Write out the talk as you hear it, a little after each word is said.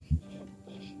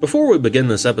Before we begin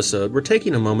this episode, we're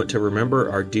taking a moment to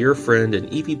remember our dear friend and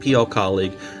EVPL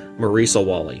colleague, Maurice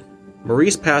Awali.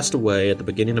 Maurice passed away at the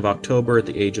beginning of October at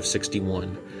the age of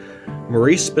 61.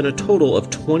 Maurice spent a total of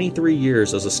 23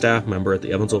 years as a staff member at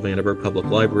the Evansville-Vanderburgh Public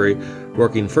Library,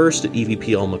 working first at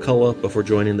EVPL McCullough before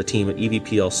joining the team at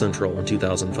EVPL Central in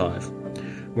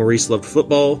 2005. Maurice loved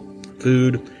football,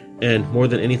 food, and more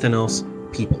than anything else,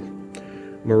 people.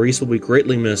 Maurice will be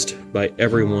greatly missed by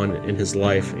everyone in his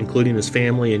life, including his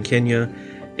family in Kenya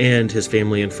and his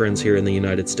family and friends here in the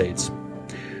United States.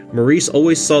 Maurice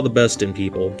always saw the best in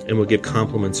people and would give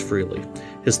compliments freely.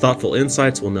 His thoughtful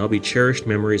insights will now be cherished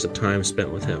memories of time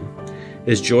spent with him.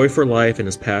 His joy for life and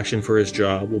his passion for his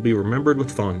job will be remembered with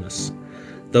fondness.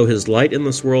 Though his light in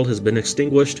this world has been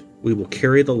extinguished, we will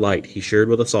carry the light he shared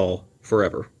with us all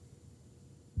forever.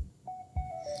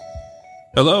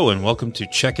 Hello and welcome to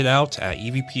Check It Out at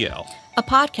EVPL, a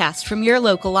podcast from your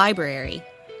local library.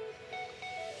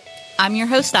 I'm your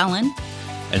host, Ellen.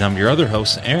 And I'm your other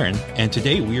host, Aaron, and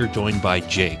today we are joined by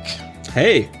Jake.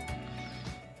 Hey!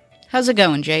 How's it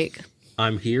going, Jake?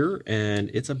 I'm here,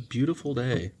 and it's a beautiful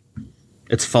day.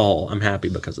 It's fall. I'm happy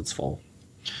because it's fall.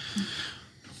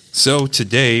 So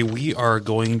today we are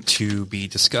going to be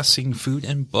discussing food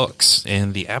and books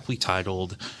in the aptly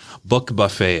titled Book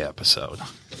Buffet episode.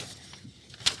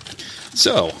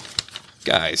 So,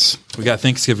 guys, we got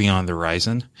Thanksgiving on the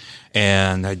horizon,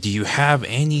 and do you have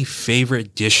any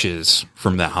favorite dishes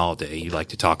from that holiday you'd like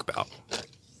to talk about?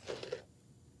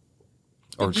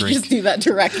 Or Did you just do that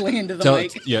directly into the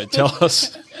mic? Yeah, tell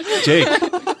us, Jake.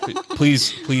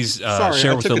 Please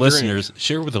share with the listeners. Drink.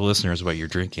 Share with the listeners what you're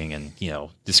drinking, and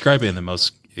describe it in the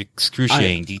most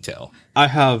excruciating detail. I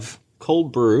have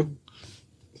cold brew,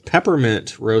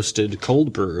 peppermint roasted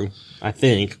cold brew, I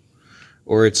think,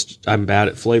 or I'm bad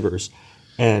at flavors,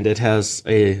 and it has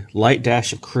a light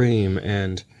dash of cream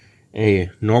and a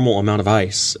normal amount of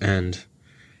ice and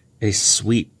a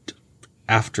sweet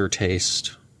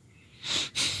aftertaste.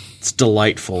 It's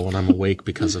delightful, and I'm awake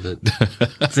because of it.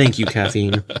 Thank you,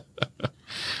 caffeine.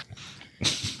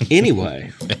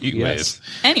 Anyway. Yes.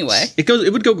 Anyway. It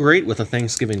would go great with a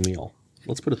Thanksgiving meal.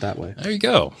 Let's put it that way. There you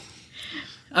go.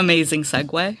 Amazing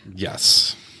segue.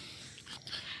 Yes.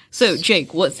 So,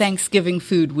 Jake, what Thanksgiving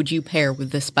food would you pair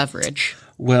with this beverage?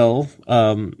 Well,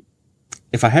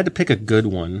 if I had to pick a good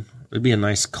one, it'd be a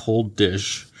nice cold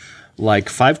dish, like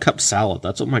 5-cup salad.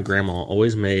 That's what my grandma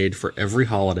always made for every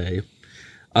holiday.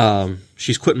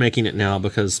 She's quit making it now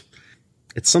because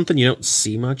it's something you don't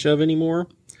see much of anymore.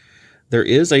 There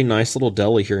is a nice little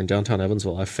deli here in downtown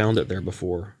Evansville. I've found it there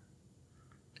before.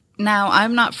 Now,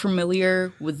 I'm not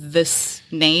familiar with this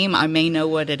name. I may know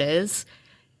what it is.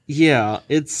 Yeah,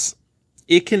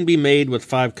 it can be made with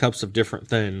 5 cups of different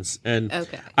things. And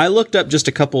okay. I looked up just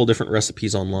a couple of different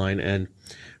recipes online. And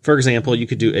for example, you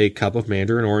could do a cup of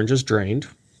mandarin oranges drained,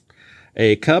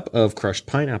 a cup of crushed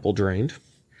pineapple drained,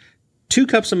 2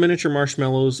 cups of miniature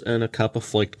marshmallows, and a cup of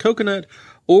flaked coconut.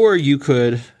 Or you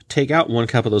could take out 1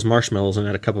 cup of those marshmallows and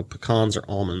add a cup of pecans or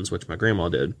almonds, which my grandma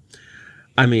did.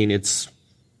 I mean, it's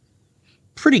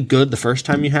pretty good the first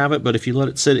time you have it, but if you let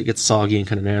it sit, it gets soggy and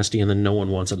kind of nasty, and then no one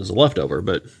wants it as a leftover.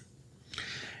 But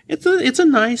it's a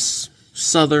nice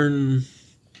southern,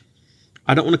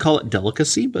 I don't want to call it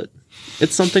delicacy, but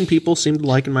it's something people seem to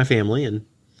like in my family, and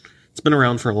it's been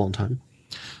around for a long time.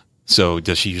 So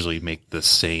does she usually make the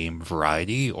same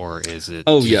variety, or is it?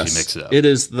 Oh, does yes. she mix it up? It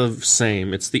is the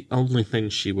same. It's the only thing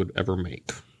she would ever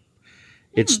make.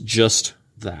 It's just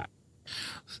that.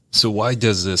 So why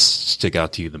does this stick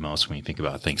out to you the most when you think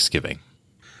about Thanksgiving?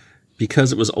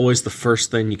 Because it was always the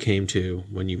first thing you came to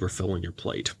when you were filling your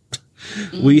plate.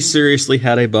 We seriously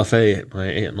had a buffet at my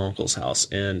aunt and uncle's house,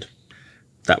 and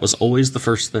that was always the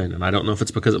first thing. And I don't know if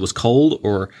it's because it was cold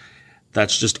or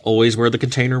that's just always where the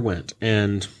container went.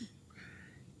 And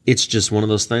it's just one of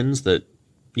those things that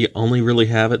you only really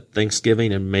have at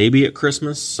Thanksgiving and maybe at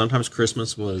Christmas. Sometimes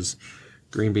Christmas was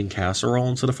green bean casserole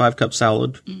instead of 5-cup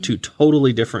salad. 2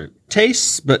 totally different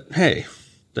tastes, but hey,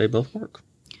 they both work.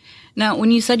 Now,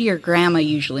 when you said your grandma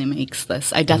usually makes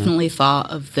this, I definitely thought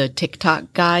of the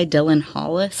TikTok guy, Dylan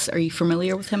Hollis. Are you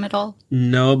familiar with him at all?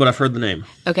 No, but I've heard the name.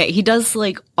 Okay, he does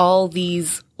like all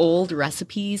these old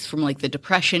recipes from like the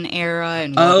Depression era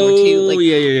and World War II.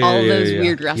 Like all those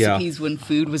weird recipes when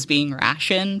food was being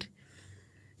rationed.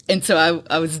 And so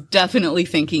I was definitely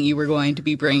thinking you were going to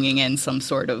be bringing in some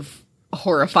sort of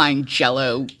horrifying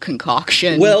Jell-O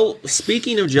concoction. Well,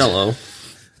 speaking of Jell-O,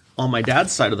 on my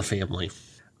dad's side of the family,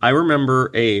 I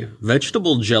remember a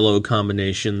vegetable Jell-O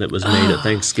combination that was made at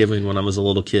Thanksgiving when I was a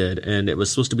little kid, and it was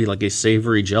supposed to be like a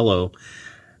savory Jell-O,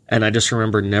 and I just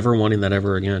remember never wanting that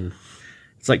ever again.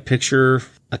 It's like picture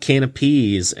a can of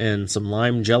peas and some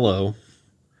lime jello.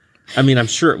 I mean, I'm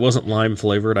sure it wasn't lime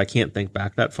flavored. I can't think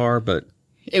back that far, but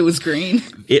it was green.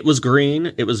 It was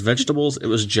green. It was vegetables. It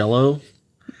was jello,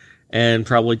 and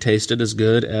probably tasted as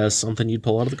good as something you'd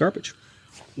pull out of the garbage.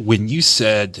 When you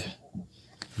said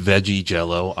veggie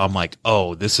jello, I'm like,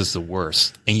 oh, this is the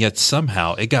worst. And yet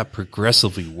somehow it got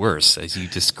progressively worse as you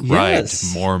described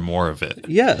more and more of it.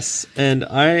 Yes. And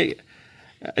I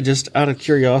just, out of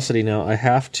curiosity now, I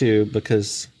have to,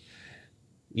 because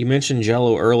you mentioned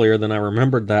jello earlier, then I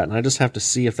remembered that, and I just have to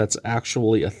see if that's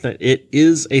actually a thing. It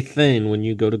is a thing when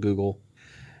you go to Google.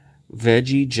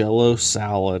 Veggie jello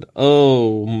salad.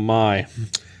 Oh my.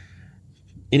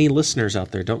 Any listeners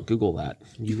out there, don't Google that.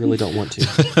 You really don't want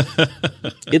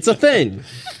to. It's a thing.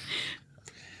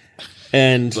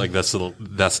 And like that's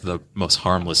the most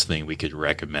harmless thing we could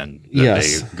recommend that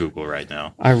they Google right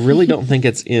now. I really don't think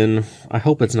it's in, I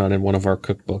hope it's not in one of our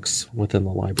cookbooks within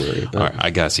the library. But, all right, I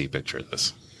gotta see a picture of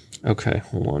this. Okay,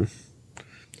 hold on.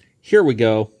 Here we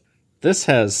go. This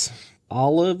has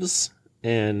olives,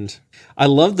 and I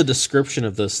love the description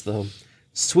of this, though.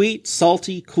 Sweet,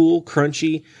 salty, cool,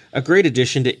 crunchy, a great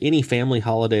addition to any family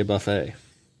holiday buffet.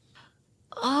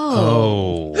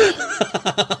 Oh.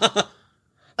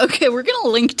 Okay, we're going to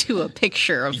link to a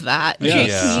picture of that.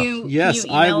 Yes,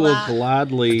 I will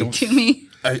gladly. To me.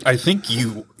 I think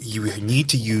you need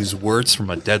to use words from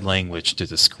a dead language to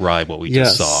describe what we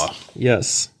just saw.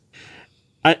 Yes.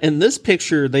 In this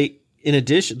picture, in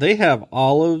addition, they have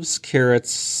olives,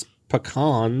 carrots,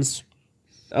 pecans.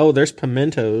 Oh, there's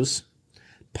pimentos,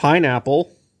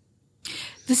 pineapple.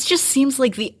 This just seems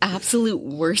like the absolute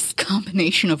worst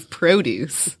combination of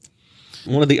produce.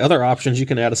 One of the other options you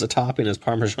can add as a topping is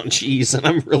Parmesan cheese, and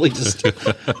I'm really just...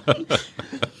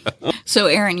 So,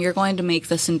 Aaron, you're going to make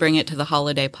this and bring it to the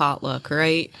holiday potluck,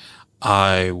 right?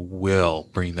 I will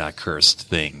bring that cursed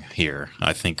thing here.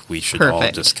 I think we should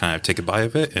all just kind of take a bite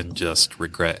of it and just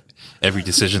regret every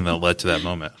decision that led to that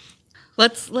moment.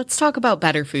 Let's talk about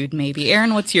better food, maybe.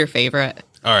 Aaron, what's your favorite?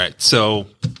 All right, so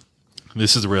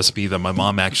this is a recipe that my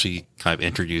mom actually kind of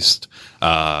introduced,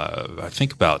 I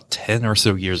think about 10 or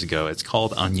so years ago. It's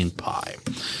called onion pie.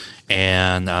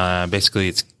 And basically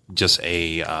it's just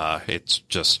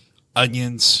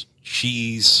onions,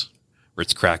 cheese,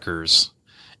 Ritz crackers,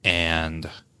 and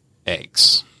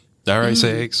eggs. Did I already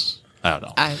say eggs? I don't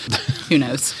know. Who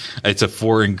knows? It's a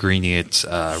 4-ingredient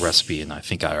recipe, and I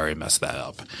think I already messed that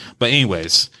up. But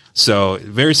anyways, so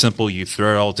very simple. You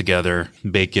throw it all together,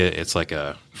 bake it. It's like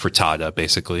a frittata,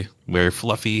 basically. Very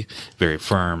fluffy, very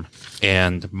firm.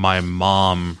 And my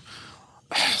mom,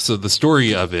 so the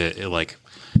story of it like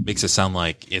makes it sound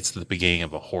like it's the beginning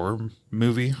of a horror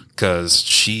movie, because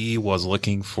she was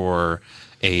looking for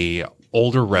a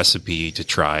older recipe to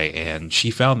try, and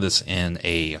she found this in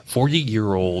a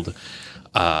 40-year-old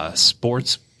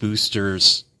sports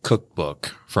boosters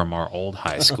cookbook from our old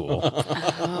high school.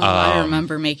 I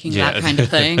remember making that kind of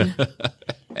thing.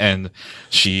 And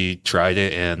she tried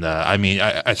it, and I mean,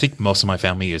 I think most of my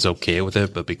family is okay with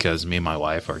it, but because me and my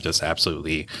wife are just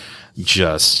absolutely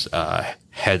just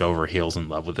head over heels in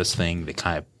love with this thing, they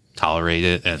kind of tolerate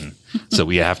it, and so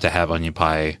we have to have onion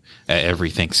pie at every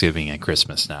Thanksgiving and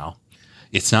Christmas now.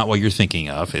 It's not what you're thinking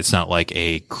of. It's not like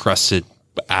a crusted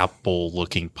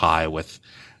apple-looking pie with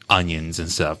onions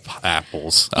instead of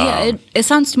apples. Yeah, it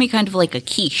sounds to me kind of like a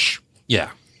quiche. Yeah,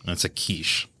 it's a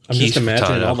quiche. I'm just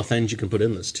imagining all the things you can put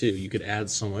in this, too. You could add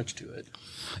so much to it.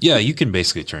 Yeah, you can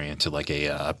basically turn it into like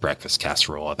a breakfast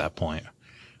casserole at that point.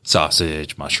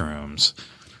 Sausage, mushrooms,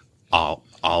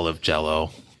 olive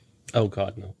jello. Oh,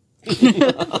 God,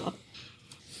 no.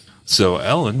 So,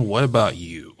 Ellen, what about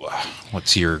you?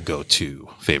 What's your go-to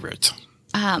favorite?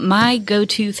 My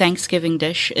go-to Thanksgiving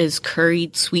dish is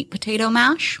curried sweet potato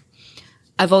mash.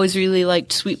 I've always really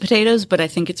liked sweet potatoes, but I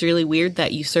think it's really weird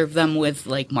that you serve them with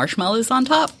like marshmallows on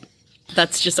top.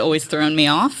 That's just always thrown me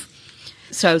off.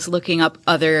 So I was looking up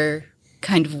other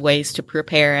kind of ways to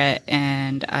prepare it,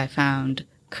 and I found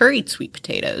curried sweet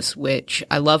potatoes, which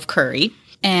I love curry.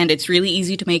 And it's really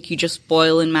easy to make. You just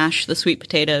boil and mash the sweet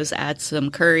potatoes, add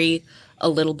some curry, a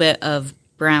little bit of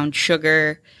brown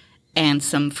sugar, and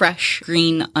some fresh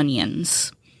green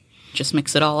onions. Just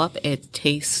mix it all up. It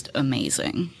tastes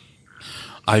amazing.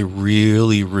 I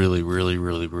really, really, really,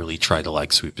 really, really try to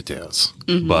like sweet potatoes,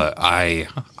 but I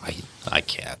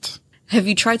can't. Have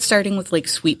you tried starting with like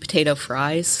sweet potato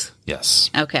fries?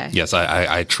 Yes. Okay. Yes,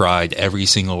 I tried every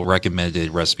single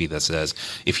recommended recipe that says,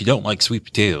 if you don't like sweet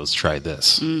potatoes, try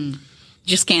this.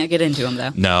 Just can't get into them,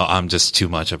 though. No, I'm just too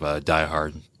much of a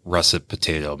diehard russet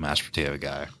potato, mashed potato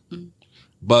guy.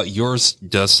 But yours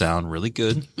does sound really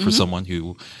good for someone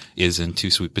who is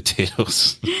into sweet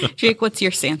potatoes. Jake, what's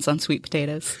your stance on sweet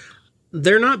potatoes?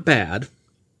 They're not bad.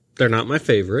 They're not my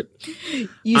favorite.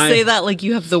 You say that like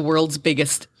you have the world's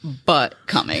biggest butt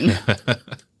coming.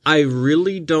 I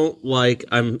really don't like,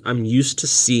 I'm used to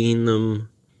seeing them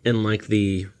in like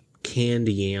the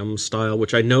candy yam style,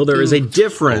 which I know there is a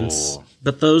difference,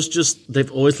 but those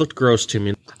they've always looked gross to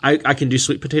me. I can do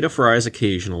sweet potato fries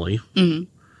occasionally,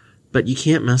 but you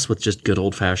can't mess with just good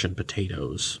old-fashioned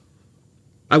potatoes.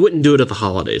 I wouldn't do it at the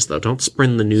holidays, though. Don't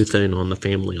spring the new thing on the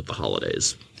family at the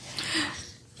holidays.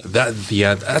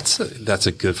 That's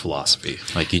a good philosophy.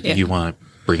 Like you want to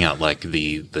bring out like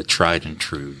the tried and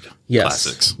true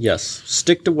classics. Yes.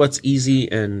 Stick to what's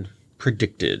easy and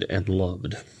predicted and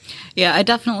loved. Yeah, I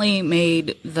definitely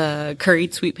made the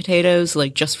curried sweet potatoes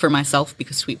like just for myself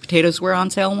because sweet potatoes were on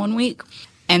sale one week.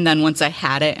 And then once I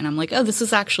had it and I'm like, oh, this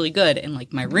is actually good. And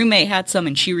like my roommate had some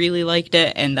and she really liked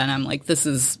it. And then I'm like, this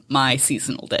is my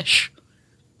seasonal dish.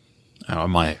 I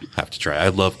might have to try. I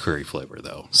love curry flavor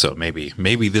though. So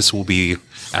maybe this will be,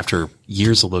 after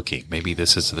years of looking, maybe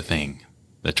this is the thing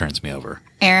that turns me over.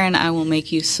 Aaron, I will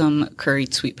make you some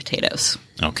curried sweet potatoes.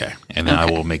 Okay. And then I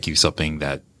will make you something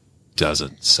that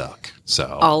doesn't suck.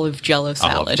 So olive jello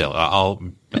salad. Yeah,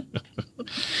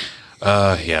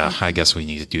 I guess we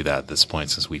need to do that at this point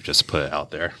since we've just put it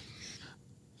out there.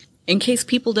 In case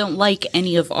people don't like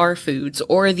any of our foods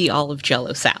or the olive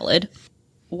jello salad,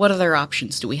 what other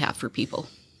options do we have for people?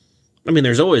 I mean,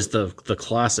 there's always the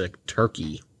classic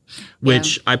turkey,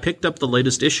 which I picked up the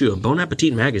latest issue of Bon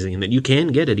Appetit magazine that you can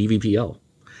get at EVPL.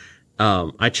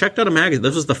 I checked out a magazine.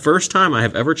 This was the first time I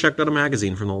have ever checked out a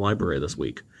magazine from the library this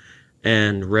week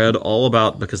and read all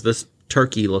about, because this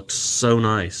turkey looked so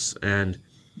nice and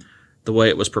the way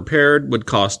it was prepared would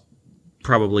cost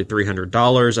probably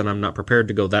 $300, and I'm not prepared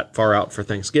to go that far out for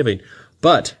Thanksgiving.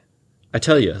 But I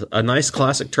tell you, a nice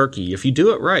classic turkey, if you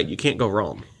do it right, you can't go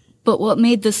wrong. But what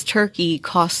made this turkey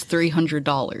cost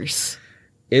 $300?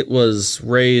 It was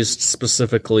raised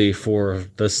specifically for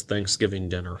this Thanksgiving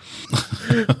dinner.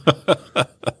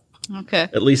 Okay.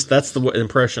 At least that's the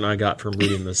impression I got from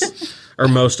reading this, or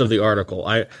most of the article.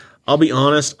 I'll be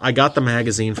honest, I got the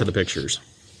magazine for the pictures.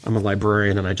 I'm a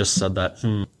librarian, and I just said that.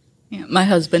 Yeah, my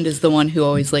husband is the one who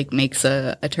always makes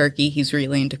a turkey. He's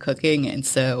really into cooking, and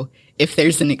so if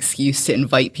there's an excuse to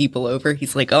invite people over,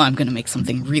 he's like, "Oh, I'm going to make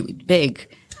something really big,"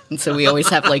 and so we always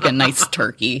have a nice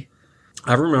turkey.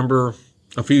 I remember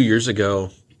a few years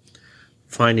ago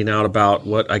finding out about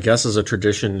what I guess is a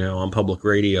tradition now on public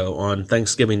radio. On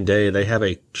Thanksgiving Day, they have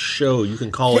a show you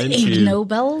can call into. Ig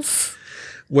Nobels?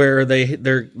 Where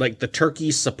they're like the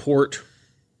turkey support.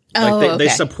 They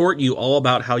support you all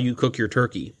about how you cook your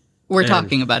turkey. We're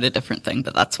talking about a different thing,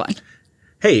 but that's fine.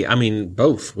 Hey, I mean,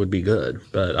 both would be good,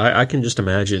 but I can just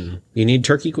imagine you need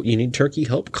turkey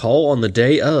help. Call on the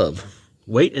day of.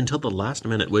 Wait until the last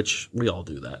minute, which we all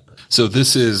do that. So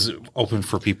this is open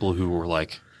for people who were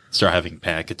start having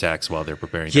panic attacks while they're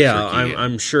preparing their turkey.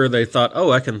 I'm sure they thought,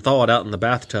 I can thaw it out in the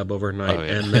bathtub overnight,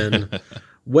 and then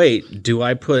wait, do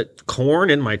I put corn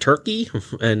in my turkey?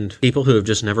 And people who have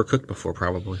just never cooked before,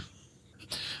 probably.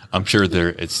 I'm sure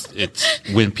it's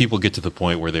when people get to the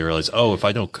point where they realize, if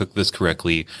I don't cook this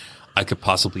correctly, I could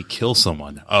possibly kill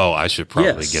someone. I should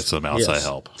probably get some outside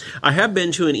help. I have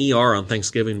been to an ER on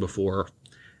Thanksgiving before,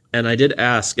 and I did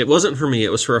ask. It wasn't for me. It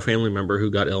was for a family member who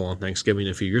got ill on Thanksgiving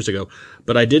a few years ago.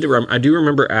 But I do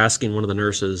remember asking one of the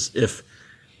nurses if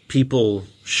people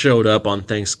showed up on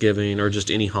Thanksgiving or just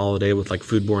any holiday with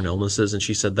foodborne illnesses, and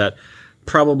she said that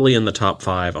probably in the top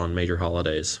 5 on major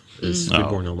holidays is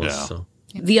foodborne illness. Yeah. So.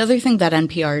 The other thing that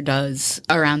NPR does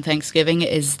around Thanksgiving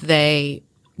is they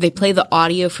play the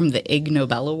audio from the Ig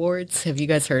Nobel Awards. Have you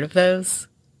guys heard of those?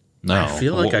 No. I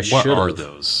feel like I should. What are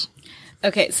those?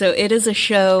 Okay, so it is a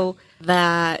show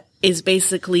that is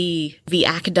basically the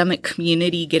academic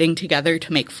community getting together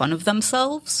to make fun of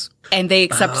themselves. And they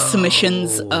accept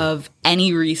submissions of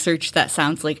any research that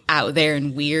sounds out there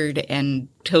and weird and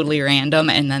totally random,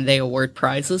 and then they award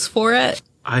prizes for it.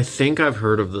 I think I've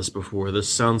heard of this before. This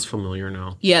sounds familiar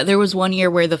now. Yeah, there was one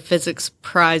year where the physics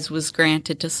prize was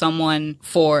granted to someone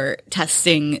for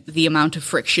testing the amount of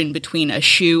friction between a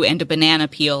shoe and a banana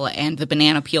peel and the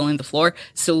banana peel in the floor.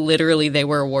 So literally they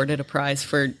were awarded a prize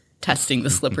for testing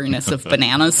the slipperiness of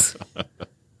bananas.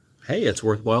 Hey, it's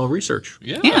worthwhile research.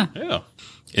 Yeah.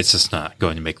 It's just not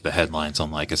going to make the headlines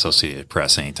on Associated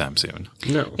Press anytime soon.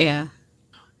 No. Yeah.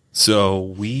 So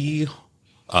we...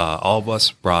 all of us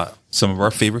brought some of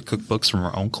our favorite cookbooks from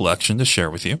our own collection to share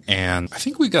with you. And I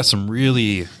think we got some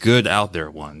really good out there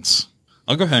ones.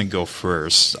 I'll go ahead and go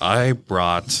first. I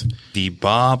brought the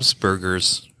Bob's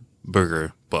Burgers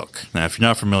Burger book. Now, if you're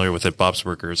not familiar with it, Bob's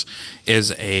Burgers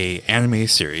is a anime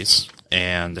series,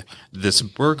 and this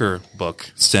burger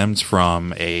book stems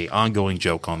from a ongoing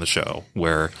joke on the show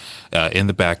where in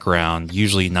the background,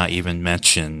 usually not even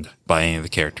mentioned by any of the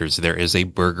characters, there is a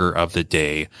burger of the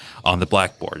day on the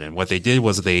blackboard. And what they did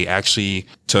was they actually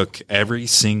took every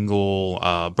single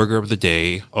burger of the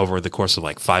day over the course of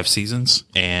like 5 seasons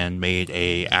and made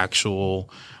a actual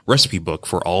recipe book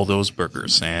for all those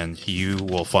burgers. And you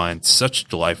will find such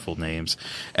delightful names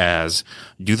as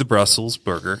Do the Brussels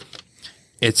Burger,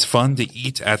 It's Fun to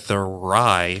Eat at the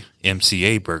Rye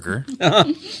MCA Burger,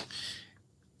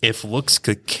 If Looks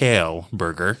Could Kale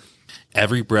Burger,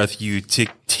 Every Breath You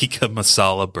Tikka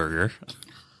Masala Burger,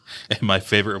 and my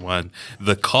favorite one,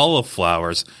 The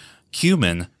Cauliflower's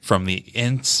Cumin from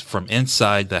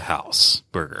Inside the House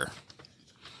Burger.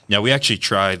 Now, we actually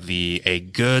tried a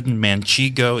good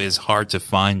Manchego is hard to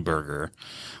find burger,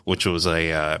 which was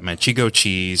a Manchego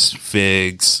cheese,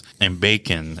 figs, and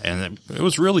bacon, and it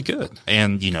was really good.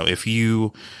 And, you know, if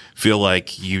you feel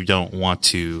like you don't want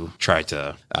to try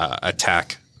to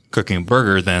attack cooking a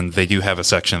burger, then they do have a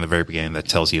section in the very beginning that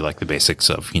tells you like the basics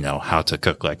of, you know, how to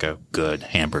cook like a good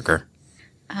hamburger.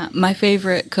 My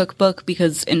favorite cookbook,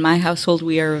 because in my household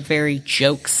we are a very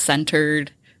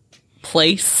joke-centered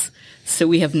place, so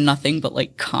we have nothing but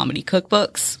like comedy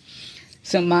cookbooks.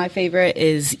 So my favorite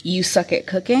is You Suck at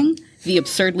Cooking, the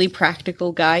absurdly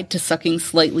practical guide to sucking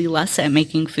slightly less at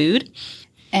making food.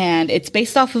 And it's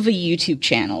based off of a YouTube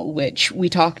channel, which we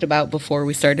talked about before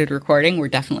we started recording. We're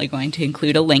definitely going to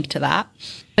include a link to that.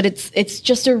 But it's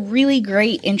just a really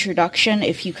great introduction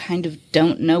if you kind of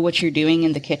don't know what you're doing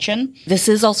in the kitchen. This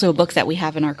is also a book that we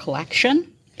have in our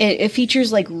collection. It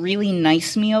features like really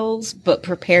nice meals, but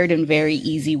prepared in very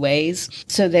easy ways.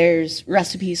 So there's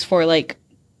recipes for like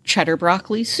cheddar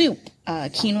broccoli soup,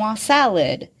 quinoa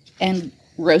salad, and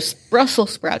roast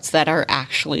Brussels sprouts that are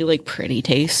actually like pretty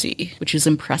tasty, which is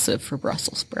impressive for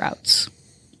Brussels sprouts.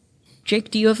 Jake,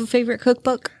 do you have a favorite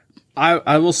cookbook?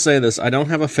 I will say this. I don't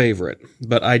have a favorite,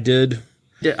 but I've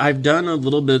done a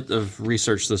little bit of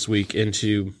research this week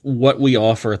into what we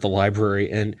offer at the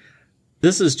library, and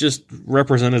this is just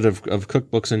representative of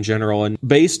cookbooks in general. And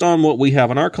based on what we have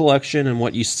in our collection and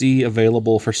what you see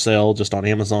available for sale just on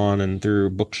Amazon and through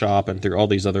Bookshop and through all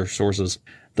these other sources,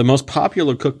 the most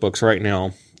popular cookbooks right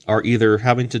now are either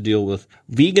having to deal with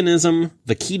veganism,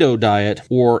 the keto diet,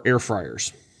 or air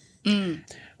fryers.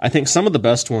 I think some of the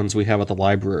best ones we have at the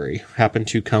library happen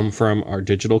to come from our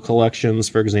digital collections,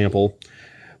 for example.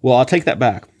 Well, I'll take that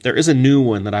back. There is a new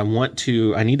one that I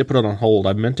need to put it on hold.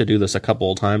 I've meant to do this a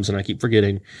couple of times and I keep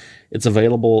forgetting. It's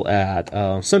available at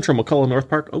Central, McCullough, North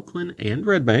Park, Oakland, and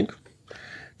Red Bank.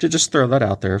 To just throw that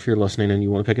out there if you're listening and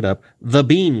you want to pick it up. The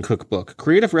Bean Cookbook,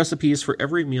 creative recipes for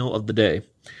every meal of the day.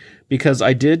 Because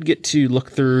I did get to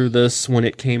look through this when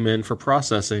it came in for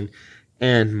processing,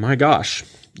 and my gosh,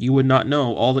 you would not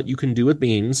know all that you can do with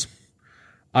beans.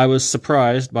 I was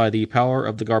surprised by the power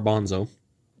of the garbanzo.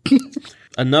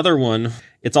 Another one,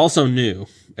 it's also new,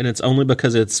 and it's only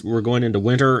because we're going into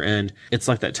winter, and it's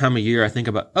like that time of year I think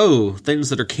about, things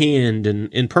that are canned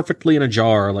and perfectly in a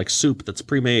jar, like soup that's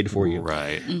pre-made for you.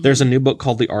 Right. Mm-hmm. There's a new book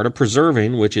called The Art of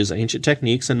Preserving, which is ancient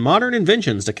techniques and modern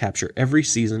inventions to capture every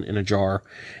season in a jar.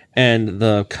 And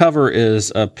the cover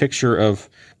is a picture of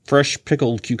fresh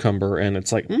pickled cucumber, and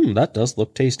it's like, that does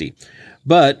look tasty.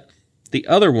 But the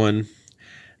other one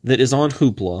that is on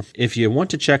Hoopla, if you want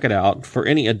to check it out, for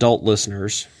any adult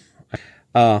listeners,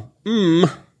 I'm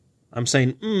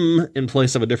saying in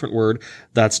place of a different word,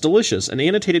 That's Delicious, an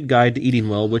annotated guide to eating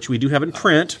well, which we do have in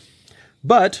print,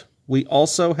 but we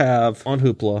also have on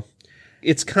Hoopla.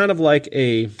 It's kind of like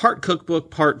a part cookbook,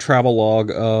 part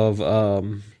travelogue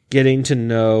of getting to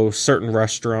know certain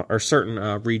restaurant or certain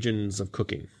regions of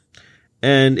cooking.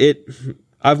 And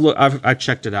I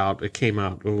checked it out. It came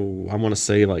out, I want to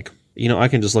say like, I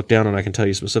can just look down and I can tell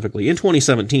you specifically in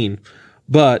 2017,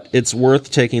 but it's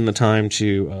worth taking the time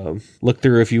to look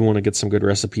through if you want to get some good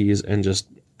recipes and just,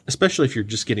 especially if you're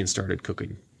just getting started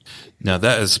cooking. Now,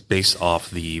 that is based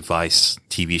off the Vice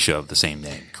TV show of the same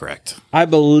name, correct? I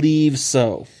believe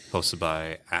so. Hosted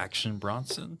by Action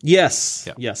Bronson? Yes.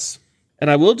 Yeah. Yes.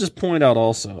 And I will just point out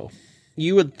also,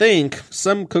 you would think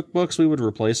some cookbooks we would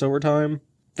replace over time.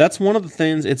 That's one of the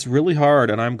things, it's really hard,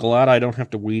 and I'm glad I don't have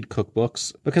to weed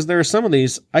cookbooks, because there are some of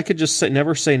these I could just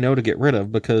never say no to get rid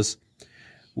of, because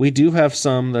we do have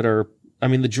some that are,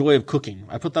 the joy of cooking.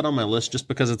 I put that on my list just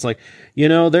because it's like,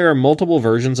 there are multiple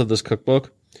versions of this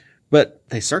cookbook, but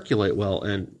they circulate well,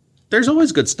 and there's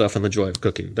always good stuff in the joy of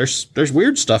cooking. There's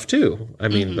weird stuff too.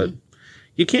 But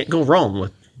you can't go wrong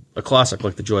with a classic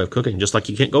like the joy of cooking, just like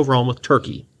you can't go wrong with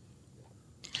turkey.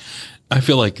 I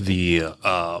feel like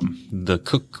the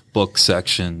cookbook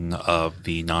section of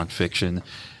the nonfiction,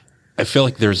 I feel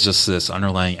like there's just this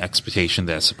underlying expectation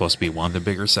that it's supposed to be one of the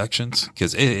bigger sections,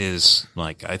 because it is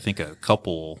like, I think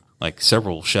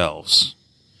several shelves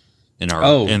in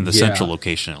the central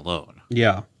location alone.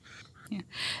 Yeah.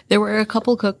 There were a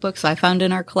couple cookbooks I found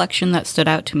in our collection that stood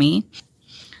out to me.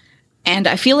 And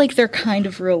I feel like they're kind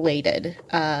of related.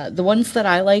 The ones that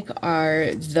I like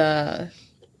are the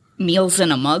Meals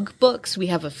in a Mug books. We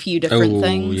have a few different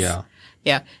things. Yeah.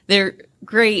 Yeah. They're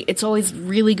great. It's always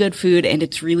really good food, and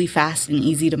it's really fast and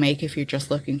easy to make if you're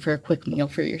just looking for a quick meal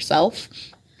for yourself.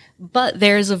 But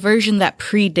there's a version that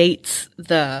predates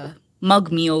the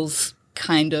mug meals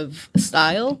kind of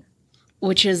style,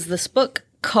 which is this book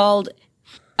called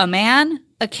A Man,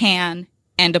 a Can,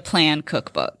 and a Plan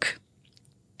Cookbook.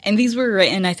 And these were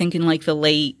written, I think, in like the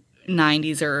late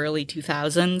 90s or early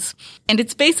 2000s. And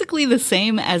it's basically the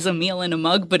same as A Meal in a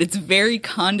Mug, but it's very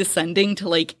condescending to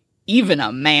like, even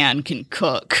a man can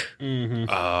cook. Mm-hmm.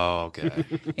 Oh, okay.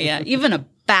 Yeah, even a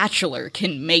bachelor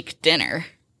can make dinner.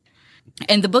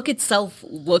 And the book itself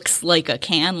looks like a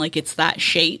can, like it's that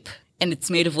shape. And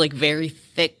it's made of like very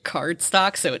thick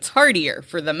cardstock, so it's hardier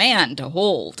for the man to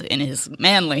hold in his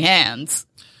manly hands.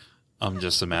 I'm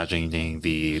just imagining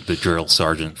the drill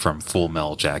sergeant from Full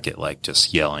Metal Jacket, like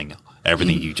just yelling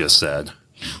everything you just said.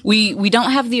 We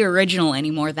don't have the original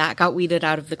anymore. That got weeded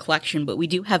out of the collection, but we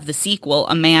do have the sequel,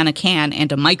 A Man, a Can,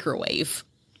 and a Microwave.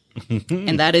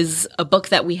 And that is a book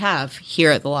that we have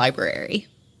here at the library.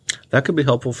 That could be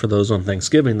helpful for those on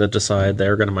Thanksgiving that decide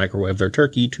they're going to microwave their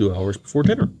turkey 2 hours before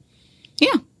dinner.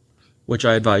 Yeah. Which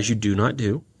I advise you do not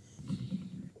do.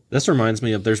 This reminds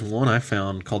me of, there's one I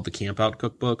found called the Camp Out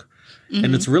Cookbook. Mm-hmm.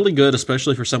 And it's really good,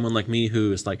 especially for someone like me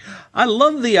who is like, I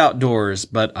love the outdoors,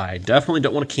 but I definitely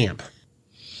don't want to camp.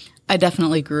 I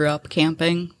definitely grew up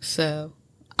camping, so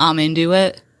I'm into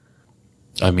it.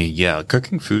 I mean, yeah,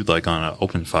 cooking food like on an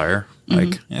open fire,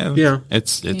 like,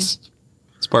 it's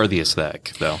part of the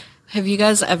aesthetic, though. Have you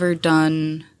guys ever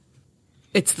done,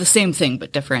 it's the same thing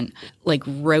but different, like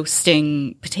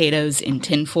roasting potatoes in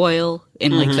tinfoil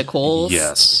in like the coals?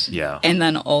 Yes, yeah. And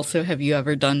then also, have you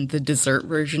ever done the dessert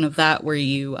version of that where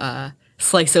you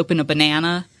slice open a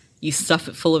banana, you stuff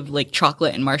it full of like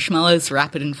chocolate and marshmallows,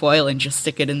 wrap it in foil, and just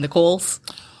stick it in the coals?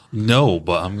 No,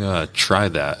 but I'm going to try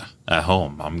that at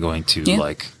home. I'm going to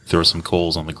like throw some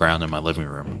coals on the ground in my living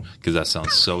room because that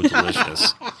sounds so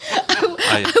delicious.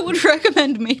 I would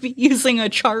recommend maybe using a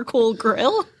charcoal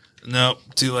grill. No,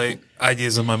 too late.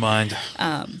 Ideas in my mind.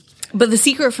 But the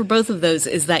secret for both of those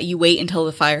is that you wait until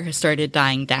the fire has started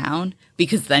dying down,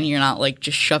 because then you're not like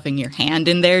just shoving your hand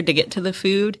in there to get to the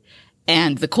food,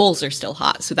 and the coals are still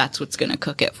hot, so that's what's going to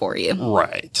cook it for you.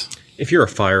 Right. If you're a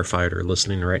firefighter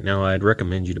listening right now, I'd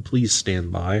recommend you to please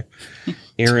stand by.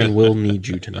 Aaron will need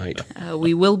you tonight.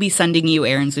 We will be sending you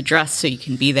Aaron's address so you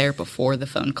can be there before the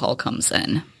phone call comes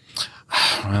in.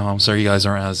 Well, I'm sorry you guys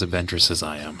aren't as adventurous as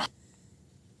I am.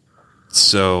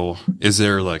 So, is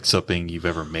there like something you've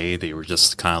ever made that you were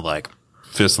just kind of like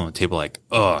fist on the table, like,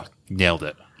 oh, nailed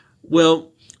it?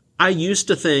 Well, I used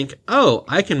to think, oh,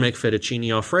 I can make fettuccine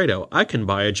Alfredo. I can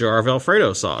buy a jar of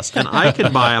Alfredo sauce, and I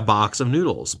can buy a box of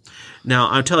noodles. Now,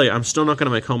 I'll tell you, I'm still not going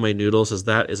to make homemade noodles, as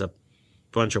that is a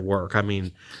bunch of work. I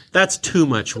mean, that's too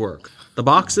much work. The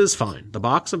box is fine. The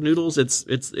box of noodles,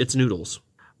 it's noodles.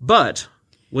 But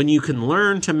when you can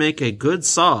learn to make a good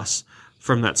sauce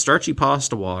from that starchy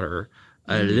pasta water,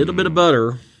 a little bit of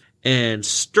butter, and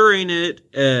stirring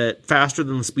it at faster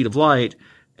than the speed of light,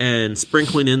 and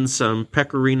sprinkling in some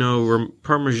pecorino,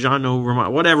 parmigiano,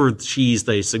 whatever cheese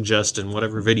they suggest in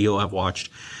whatever video I've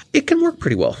watched, it can work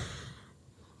pretty well.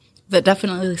 That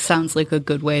definitely sounds like a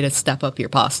good way to step up your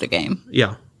pasta game.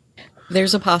 Yeah.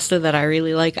 There's a pasta that I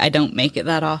really like. I don't make it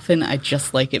that often. I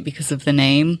just like it because of the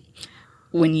name.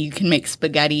 When you can make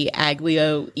spaghetti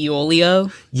aglio e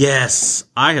olio. Yes,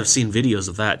 I have seen videos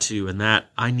of that too, and that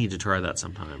I need to try that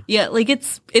sometime. Yeah, like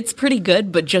it's pretty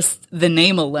good, but just the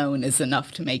name alone is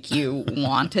enough to make you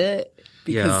want it,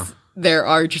 because there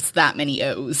are just that many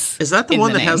O's. Is that the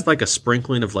one that has like a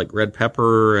sprinkling of like red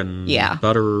pepper and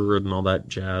butter and all that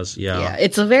jazz? Yeah,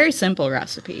 it's a very simple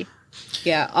recipe.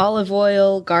 Yeah, olive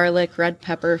oil, garlic, red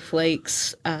pepper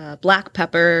flakes, black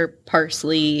pepper,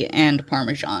 parsley, and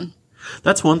Parmesan.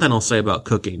 That's one thing I'll say about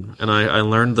cooking, and I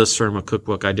learned this from a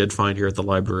cookbook I did find here at the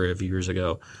library a few years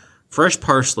ago. Fresh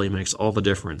parsley makes all the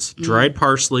difference. Dried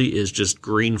parsley is just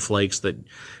green flakes that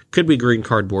could be green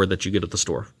cardboard that you get at the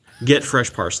store. Get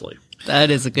fresh parsley.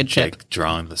 That is a good tip. Like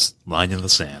drawing this line in the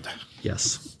sand.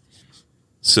 Yes.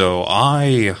 So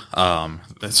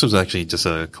this was actually just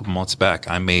a couple months back,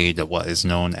 I made what is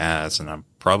known as, and I'm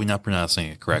probably not pronouncing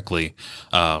it correctly,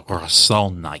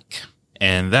 rosolnik.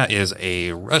 And that is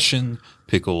a Russian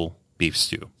pickle beef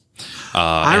stew.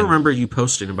 I remember you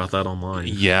posting about that online.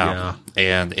 Yeah.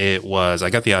 And I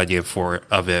got the idea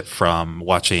of it from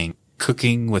watching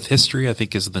Cooking with History, I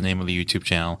think is the name of the YouTube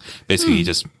channel. Basically, he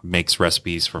just makes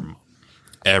recipes from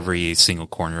every single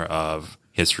corner of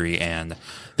history. And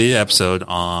the episode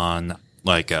on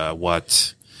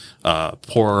what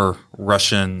poor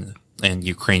Russian and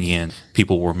Ukrainian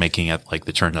people were making at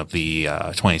the turn of the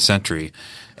 20th century.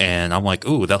 And I'm like,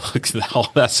 ooh,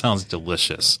 that sounds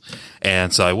delicious.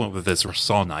 And so I went with this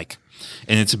rosolnik.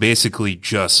 And it's basically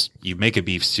just, you make a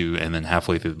beef stew, and then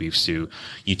halfway through the beef stew,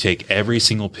 you take every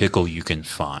single pickle you can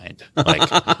find,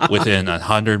 within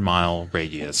 100-mile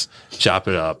radius, chop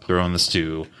it up, throw in the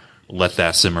stew, let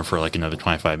that simmer for another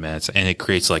 25 minutes. And it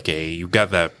creates you've got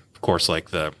that, of course,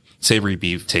 the savory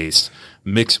beef taste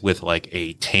mixed with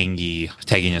a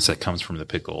tanginess that comes from the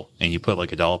pickle. And you put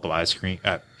a dollop of ice cream?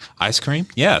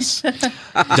 Yes.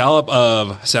 Dollop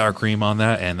of sour cream on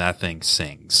that, and that thing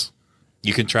sings.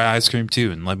 You can try ice cream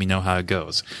too and let me know how it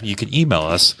goes. You can email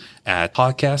us at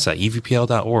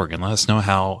podcast@evpl.org and let us know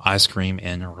how ice cream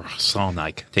and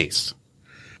rosolnik taste.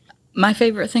 My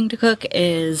favorite thing to cook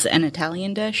is an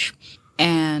Italian dish.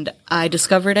 And I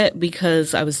discovered it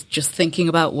because I was just thinking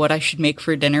about what I should make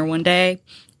for dinner one day.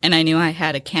 And I knew I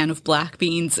had a can of black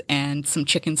beans and some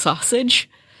chicken sausage.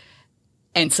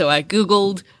 And so I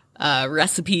Googled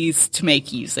recipes to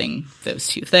make using those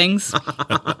two things.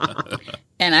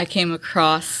 And I came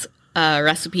across a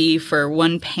recipe for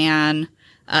 1 pan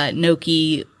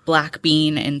gnocchi, black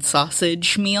bean, and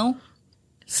sausage meal.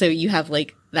 So you have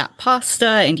that pasta,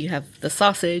 and you have the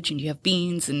sausage, and you have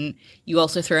beans, and you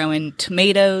also throw in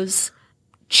tomatoes,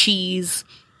 cheese,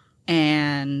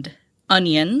 and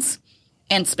onions,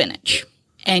 and spinach.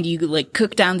 And you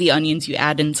cook down the onions, you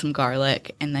add in some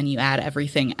garlic, and then you add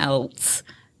everything else.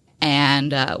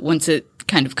 And once it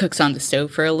kind of cooks on the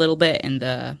stove for a little bit and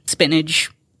the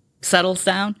spinach settles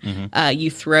down, you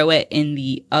throw it in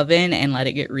the oven and let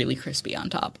it get really crispy on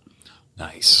top.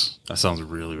 Nice. That sounds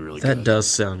really, really good. That does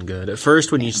sound good. At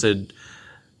first, when you said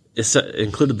it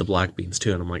included the black beans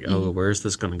too, and I'm like, oh, where's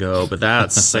this going to go? But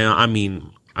that's,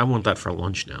 I want that for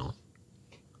lunch now.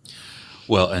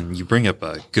 Well, and you bring up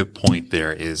a good point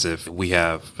there is if we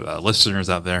have listeners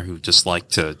out there who just like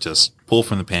to just pull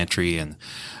from the pantry and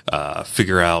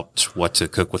figure out what to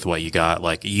cook with what you got,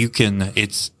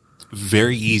 it's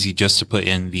very easy just to put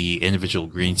in the individual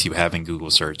ingredients you have in Google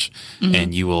search,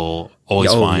 and you will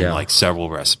always find several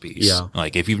recipes. Yeah.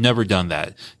 If you've never done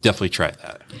that, definitely try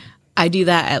that. I do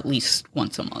that at least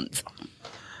once a month.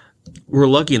 We're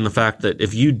lucky in the fact that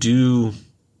if you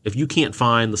can't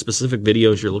find the specific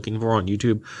videos you're looking for on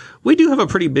YouTube, we do have a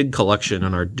pretty big collection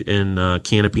in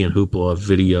Canopy and Hoopla of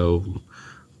video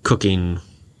cooking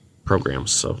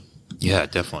programs. So yeah,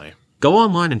 definitely go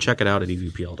online and check it out at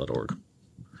evpl.org.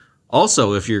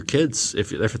 Also, if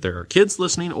there are kids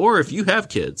listening, or if you have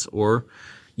kids, or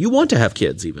you want to have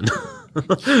kids even,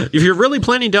 if you're really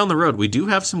planning down the road, we do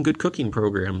have some good cooking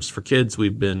programs for kids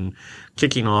we've been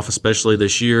kicking off, especially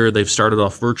this year. They've started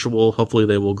off virtual. Hopefully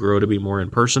they will grow to be more in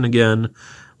person again,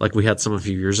 like we had some a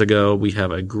few years ago. We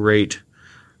have a great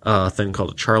thing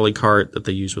called a Charlie Cart that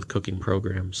they use with cooking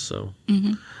programs. So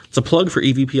it's a plug for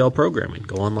EVPL programming.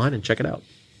 Go online and check it out.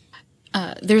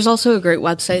 There's also a great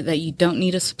website that you don't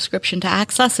need a subscription to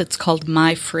access. It's called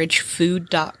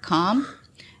myfridgefood.com.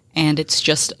 And it's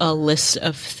just a list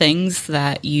of things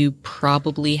that you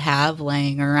probably have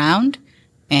laying around.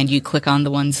 And you click on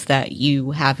the ones that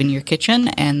you have in your kitchen,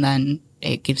 and then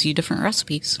it gives you different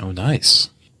recipes. Oh, nice.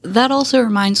 That also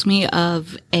reminds me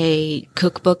of a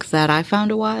cookbook that I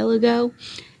found a while ago.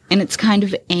 And it's kind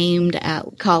of aimed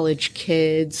at college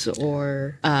kids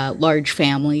or large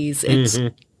families.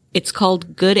 It's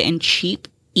called Good and Cheap,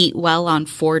 Eat Well on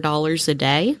 $4 a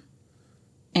Day.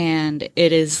 And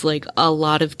it is a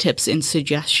lot of tips and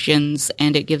suggestions,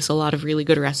 and it gives a lot of really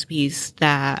good recipes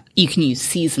that you can use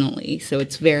seasonally. So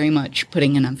it's very much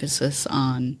putting an emphasis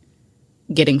on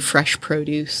getting fresh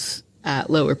produce at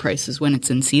lower prices when it's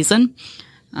in season.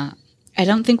 I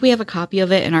don't think we have a copy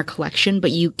of it in our collection,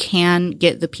 but you can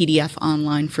get the PDF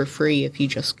online for free if you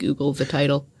just Google the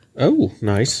title. Oh,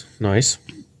 nice.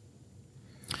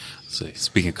 So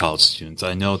speaking of college students,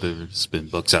 I know there's been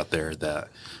books out there that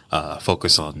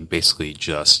focus on basically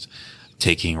just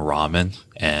taking ramen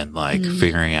and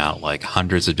figuring out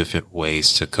hundreds of different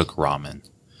ways to cook ramen.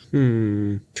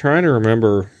 Trying to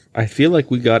remember. I feel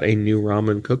like we got a new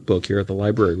ramen cookbook here at the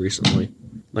library recently.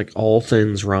 like all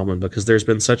things ramen, because there's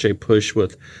been such a push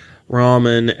with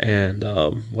ramen and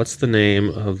what's the name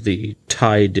of the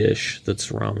Thai dish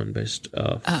that's ramen based?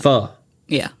 Pho.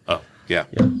 Yeah. Oh, yeah.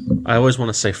 I always want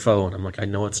to say pho, and I'm like, I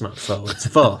know it's not pho, it's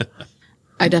pho.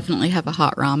 I definitely have a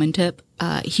hot ramen tip.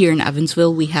 Here in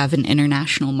Evansville, we have an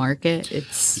international market.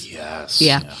 Yes.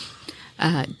 Yeah.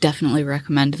 Definitely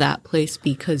recommend that place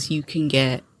because you can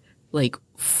get like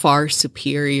far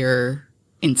superior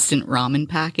instant ramen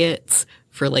packets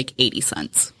for like 80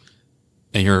 cents.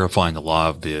 And you're going to find a lot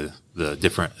of the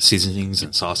different seasonings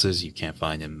and sauces you can't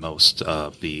find in most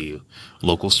of the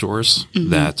local stores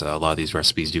that a lot of these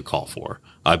recipes do call for.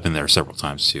 I've been there several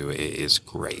times too. It is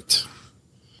great.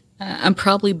 I'm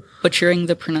probably butchering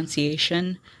the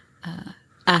pronunciation.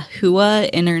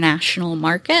 Ahua International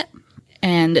Market.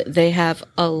 And they have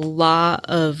a lot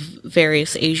of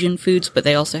various Asian foods, but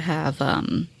they also have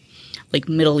like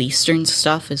Middle Eastern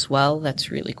stuff as well. That's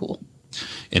really cool.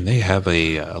 And they have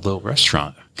a little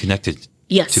restaurant connected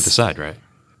to the side, right?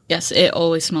 Yes, it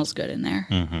always smells good in there.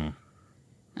 Mm-hmm.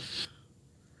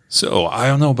 So I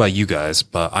don't know about you guys,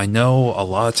 but I know a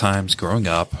lot of times growing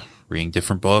up, reading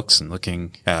different books and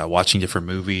watching different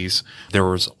movies, there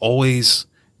was always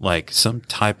like some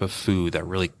type of food that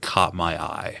really caught my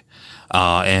eye.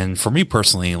 And for me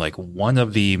personally, like one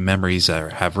of the memories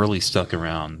that have really stuck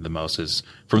around the most is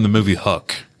from the movie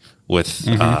Hook with,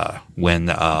 when,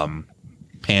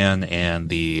 Pan and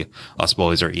the Lost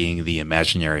Boys are eating the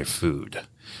imaginary food.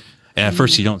 And at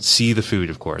first you don't see the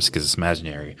food, of course, because it's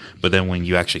imaginary. But then when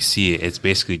you actually see it, it's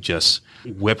basically just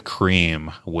whipped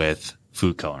cream with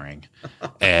food coloring.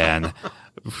 And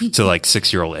to like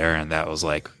 6-year-old Aaron, that was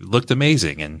like, looked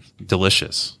amazing and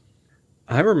delicious.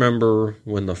 I remember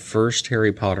when the first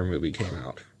Harry Potter movie came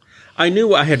out. I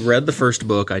knew I had read the first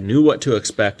book. I knew what to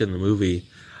expect in the movie,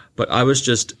 but I was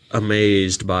just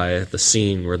amazed by the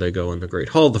scene where they go in the Great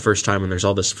Hall the first time and there's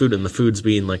all this food and the food's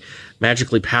being like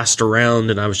magically passed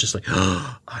around. And I was just like,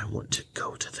 oh, I want to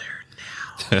go to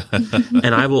there now.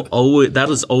 And that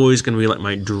is always going to be like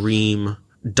my dream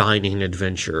dining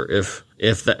adventure. If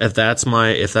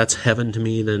that's heaven to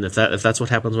me, then if that's what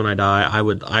happens when I die,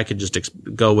 I could just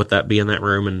go with that, be in that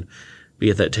room and be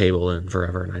at that table and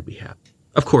forever, and I'd be happy.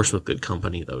 Of course, with good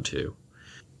company though too.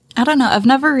 I don't know. I've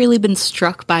never really been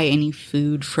struck by any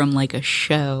food from like a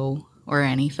show or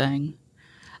anything.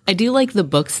 I do like the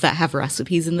books that have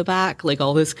recipes in the back, like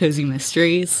all those cozy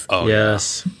mysteries. Oh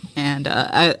yes. Yeah. And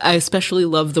I especially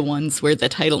love the ones where the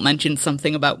title mentions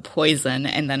something about poison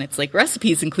and then it's like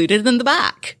recipes included in the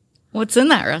back. What's in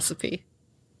that recipe?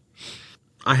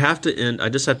 I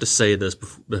just have to say this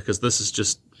because this is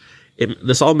just,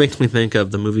 this all makes me think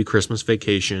of the movie Christmas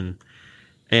Vacation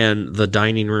and the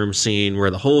dining room scene where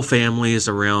the whole family is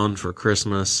around for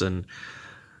Christmas and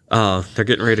they're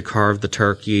getting ready to carve the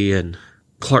turkey and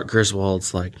Clark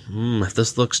Griswold's like, if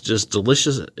this looks just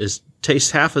delicious,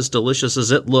 tastes half as delicious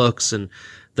as it looks. And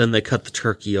then they cut the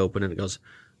turkey open and it goes,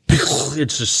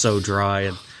 it's just so dry.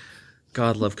 And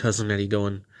God love Cousin Eddie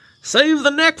going, save the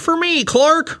neck for me,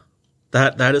 Clark.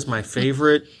 That is my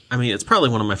favorite. I mean, it's probably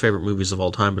one of my favorite movies of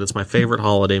all time, but it's my favorite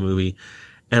holiday movie.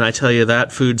 And I tell you,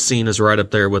 that food scene is right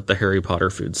up there with the Harry Potter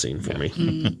food scene for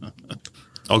me.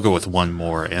 I'll go with one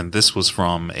more. And this was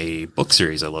from a book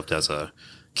series I loved as a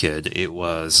kid. It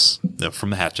was from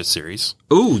the Hatchet series.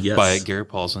 Oh, yes. By Gary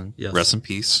Paulson. Yes. Rest in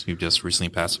peace, who just recently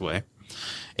passed away.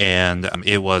 And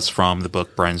it was from the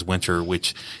book Brian's Winter,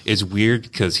 which is weird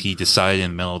because he decided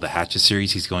in the middle of the Hatchet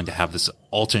series he's going to have this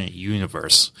alternate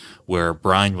universe where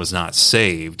Brian was not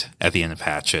saved at the end of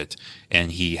Hatchet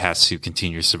and he has to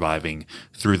continue surviving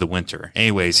through the winter.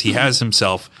 Anyways, he has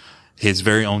himself his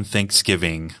very own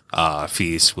Thanksgiving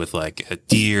feast with like a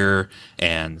deer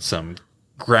and some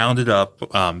grounded up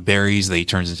berries that he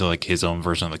turns into like his own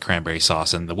version of the cranberry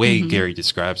sauce. And the way Gary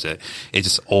describes it, it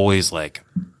just always like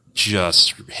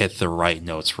just hit the right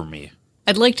notes for me.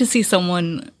 I'd like to see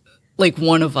someone like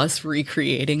one of us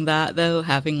recreating that though,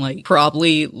 having like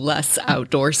probably less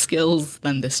outdoor skills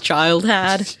than this child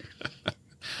had.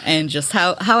 And just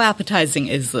how appetizing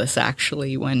is this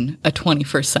actually when a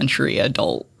 21st century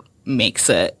adult makes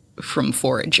it from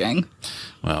foraging?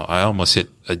 Well, I almost hit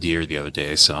a deer the other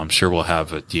day, so I'm sure we'll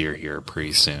have a deer here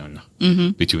pretty soon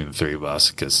between the three of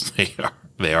us because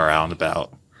they are out and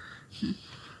about.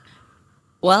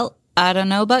 Well, I don't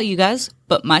know about you guys,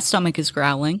 but my stomach is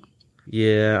growling.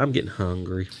 Yeah, I'm getting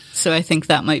hungry. So I think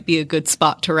that might be a good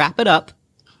spot to wrap it up.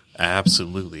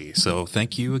 Absolutely. So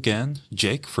thank you again,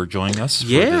 Jake, for joining us for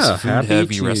this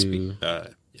food-heavy recipe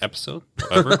episode.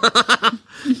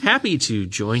 Happy to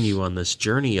join you on this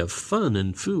journey of fun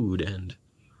and food. And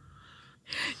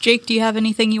Jake, do you have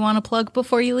anything you want to plug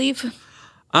before you leave?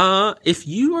 If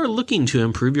you are looking to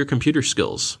improve your computer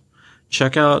skills,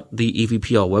 check out the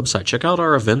EVPL website. Check out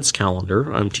our events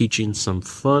calendar. I'm teaching some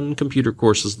fun computer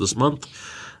courses this month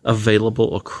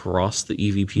available across the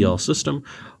EVPL system.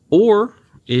 Or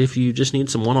if you just need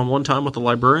some one-on-one time with a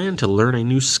librarian to learn a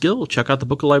new skill, check out the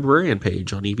Book of Librarian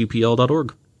page on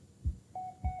evpl.org.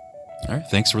 All right.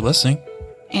 Thanks for listening.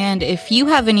 And if you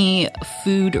have any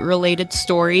food-related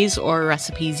stories or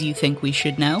recipes you think we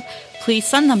should know, please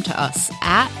send them to us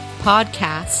at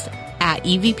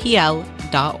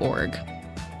podcast@evpl.org.